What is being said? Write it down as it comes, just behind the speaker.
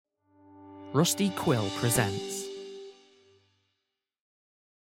Rusty Quill presents.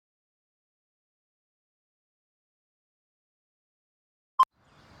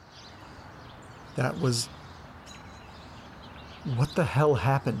 That was... What the hell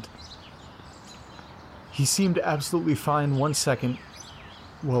happened? He seemed absolutely fine 1 second.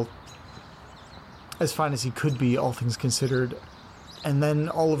 Well, as fine as he could be, all things considered. And then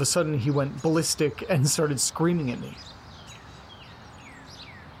all of a sudden he went ballistic and started screaming at me.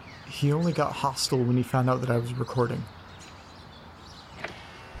 He only got hostile when he found out that I was recording.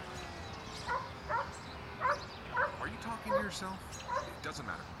 Are you talking to yourself? It doesn't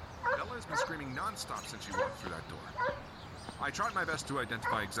matter. Bella has been screaming non-stop since you walked through that door. I tried my best to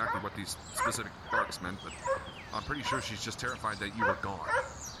identify exactly what these specific barks meant, but I'm pretty sure she's just terrified that you were gone.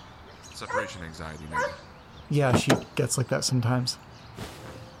 Separation anxiety, maybe. Yeah, she gets like that sometimes.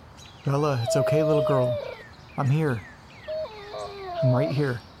 Bella, it's okay, little girl. I'm here. I'm right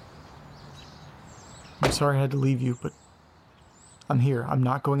here. I'm sorry I had to leave you, but I'm here. I'm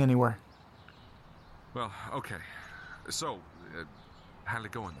not going anywhere. Well, okay. So, how did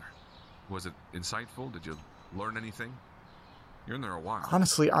it go in there? Was it insightful? Did you learn anything? You're in there a while.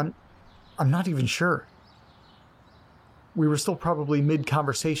 Honestly, I'm not even sure. We were still probably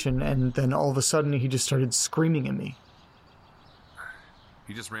mid-conversation, and then all of a sudden he just started screaming at me.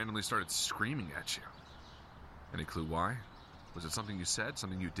 He just randomly started screaming at you. Any clue why? Was it something you said?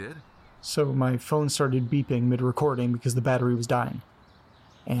 Something you did? So my phone started beeping mid-recording because the battery was dying.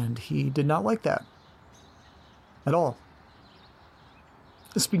 And he did not like that. At all.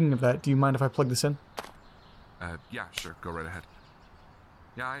 Speaking of that, do you mind if I plug this in? Yeah, sure. Go right ahead.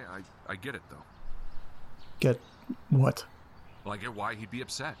 Yeah, I get it, though. Get what? Well, I get why he'd be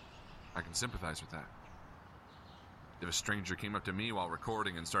upset. I can sympathize with that. If a stranger came up to me while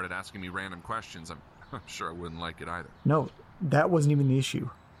recording and started asking me random questions, I'm sure I wouldn't like it either. No, that wasn't even the issue.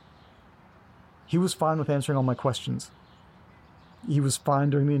 He was fine with answering all my questions. He was fine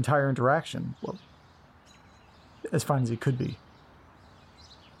during the entire interaction. Well, as fine as he could be.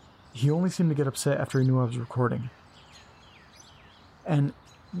 He only seemed to get upset after he knew I was recording. And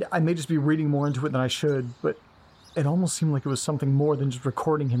I may just be reading more into it than I should, but it almost seemed like it was something more than just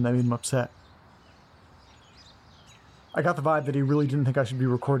recording him that made him upset. I got the vibe that he really didn't think I should be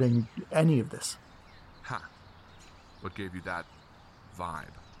recording any of this. Huh. What gave you that vibe?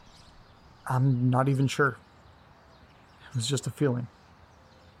 I'm not even sure. It was just a feeling.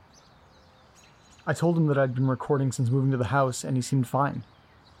 I told him that I'd been recording since moving to the house, and he seemed fine.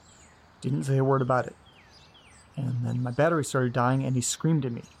 Didn't say a word about it. And then my battery started dying, and he screamed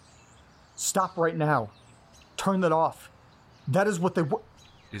at me. Stop right now. Turn that off. That is what they...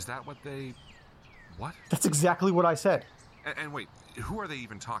 Is that what they... What? That's exactly what I said. And wait, who are they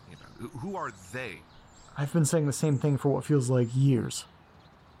even talking about? Who are they? I've been saying the same thing for what feels like years.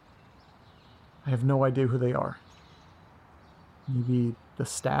 I have no idea who they are. Maybe the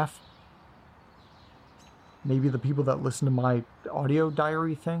staff? Maybe the people that listen to my audio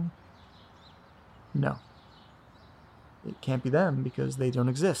diary thing? No. It can't be them because they don't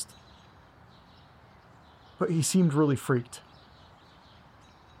exist. But he seemed really freaked.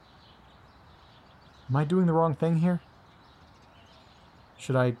 Am I doing the wrong thing here?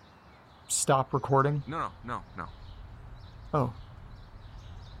 Should I stop recording? No. Oh.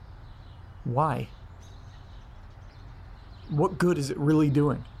 Why? What good is it really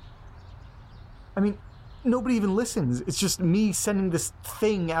doing? I mean, nobody even listens. It's just me sending this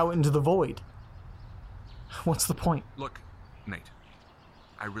thing out into the void. What's the point? Look, Nate,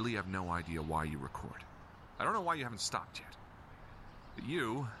 I really have no idea why you record. I don't know why you haven't stopped yet. But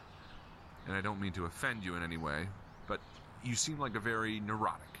you, and I don't mean to offend you in any way, but you seem like a very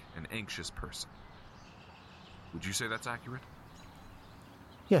neurotic and anxious person. Would you say that's accurate?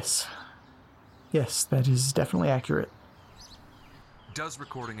 Yes. Yes, that is definitely accurate. Does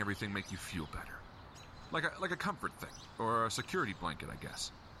recording everything make you feel better? Like a comfort thing, or a security blanket, I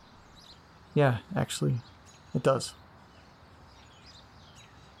guess. Yeah, actually, it does.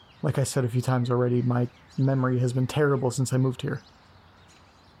 Like I said a few times already, my memory has been terrible since I moved here.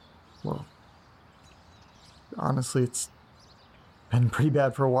 Well, honestly, it's been pretty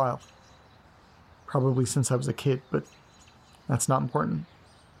bad for a while. Probably since I was a kid, but that's not important.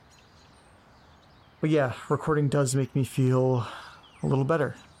 But yeah, recording does make me feel a little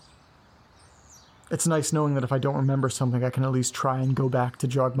better. It's nice knowing that if I don't remember something, I can at least try and go back to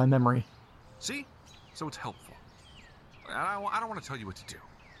jog my memory. See? So it's helpful. I don't want to tell you what to do.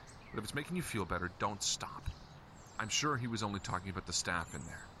 But if it's making you feel better, don't stop. I'm sure he was only talking about the staff in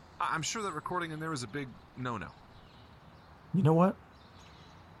there. I'm sure that recording in there is a big no-no. You know what?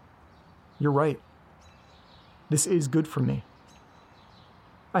 You're right. This is good for me.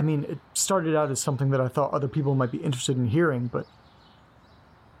 I mean, it started out as something that I thought other people might be interested in hearing, but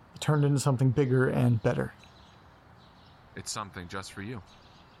it turned into something bigger and better. It's something just for you.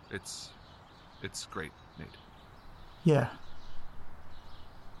 It's great, Nate. Yeah.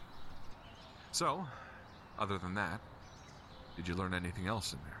 So, other than that, did you learn anything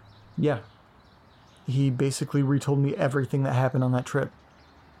else in there? Yeah. He basically retold me everything that happened on that trip.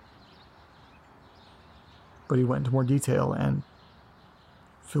 But he went into more detail and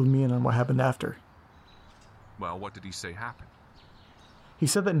filled me in on what happened after. Well, what did he say happened? He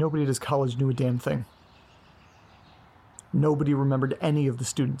said that nobody at his college knew a damn thing. Nobody remembered any of the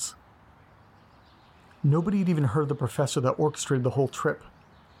students. Nobody had even heard of the professor that orchestrated the whole trip.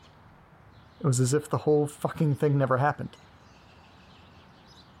 It was as if the whole fucking thing never happened.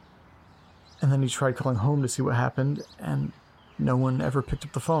 And then he tried calling home to see what happened, and no one ever picked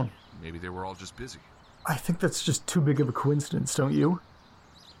up the phone. Maybe they were all just busy. I think that's just too big of a coincidence, don't you?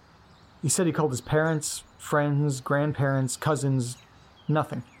 He said he called his parents, friends, grandparents, cousins,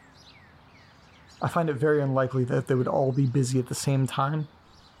 nothing. I find it very unlikely that they would all be busy at the same time.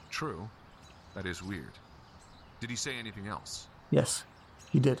 True. That is weird. Did he say anything else? Yes,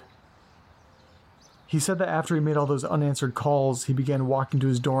 he did. He said that after he made all those unanswered calls, he began walking to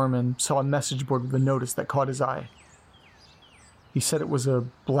his dorm and saw a message board with a notice that caught his eye. He said it was a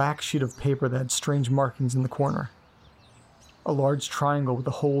black sheet of paper that had strange markings in the corner. A large triangle with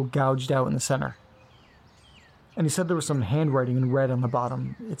a hole gouged out in the center. And he said there was some handwriting in red on the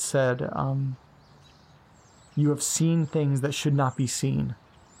bottom. It said, "You have seen things that should not be seen.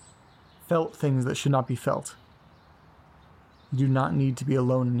 Felt things that should not be felt. You do not need to be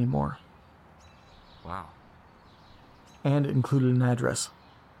alone anymore." Wow. And it included an address.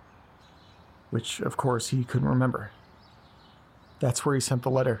 Which, of course, he couldn't remember. That's where he sent the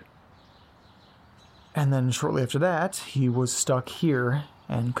letter. And then shortly after that, he was stuck here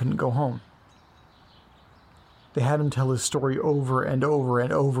and couldn't go home. They had him tell his story over and over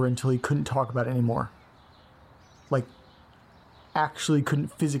and over until he couldn't talk about it anymore. Like, actually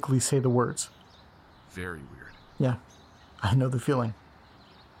couldn't physically say the words. Very weird. Yeah, I know the feeling.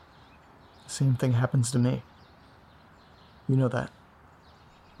 The same thing happens to me. You know that.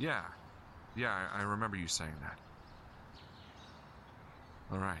 Yeah. Yeah, I remember you saying that.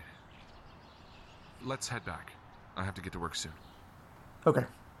 All right. Let's head back. I have to get to work soon. Okay.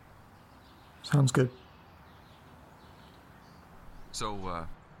 Sounds good. So,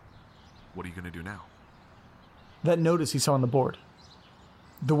 what are you going to do now? That notice he saw on the board.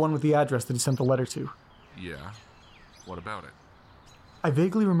 The one with the address that he sent the letter to. Yeah. What about it? I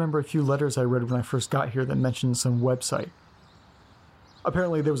vaguely remember a few letters I read when I first got here that mentioned some website.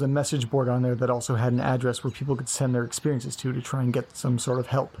 Apparently there was a message board on there that also had an address where people could send their experiences to try and get some sort of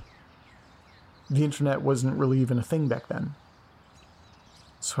help. The internet wasn't really even a thing back then.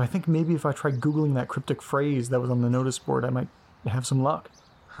 So I think maybe if I tried Googling that cryptic phrase that was on the notice board, I might have some luck.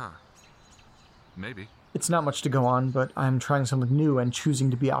 Huh. Maybe. It's not much to go on, but I'm trying something new and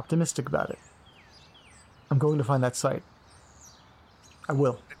choosing to be optimistic about it. I'm going to find that site. I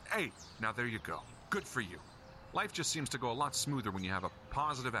will. Hey, now there you go. Good for you. Life just seems to go a lot smoother when you have a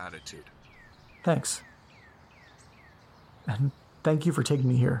positive attitude. Thanks. And thank you for taking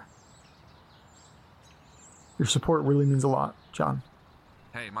me here. Your support really means a lot, John.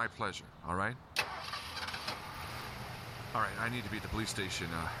 Hey, my pleasure, all right? All right, I need to be at the police station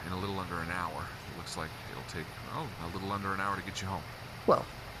in a little under an hour. It looks like it'll take, a little under an hour to get you home. Well,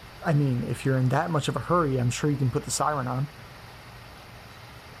 I mean, if you're in that much of a hurry, I'm sure you can put the siren on.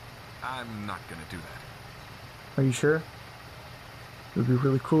 I'm not gonna do that. Are you sure? It would be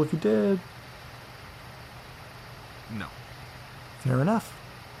really cool if you did. No. Fair enough.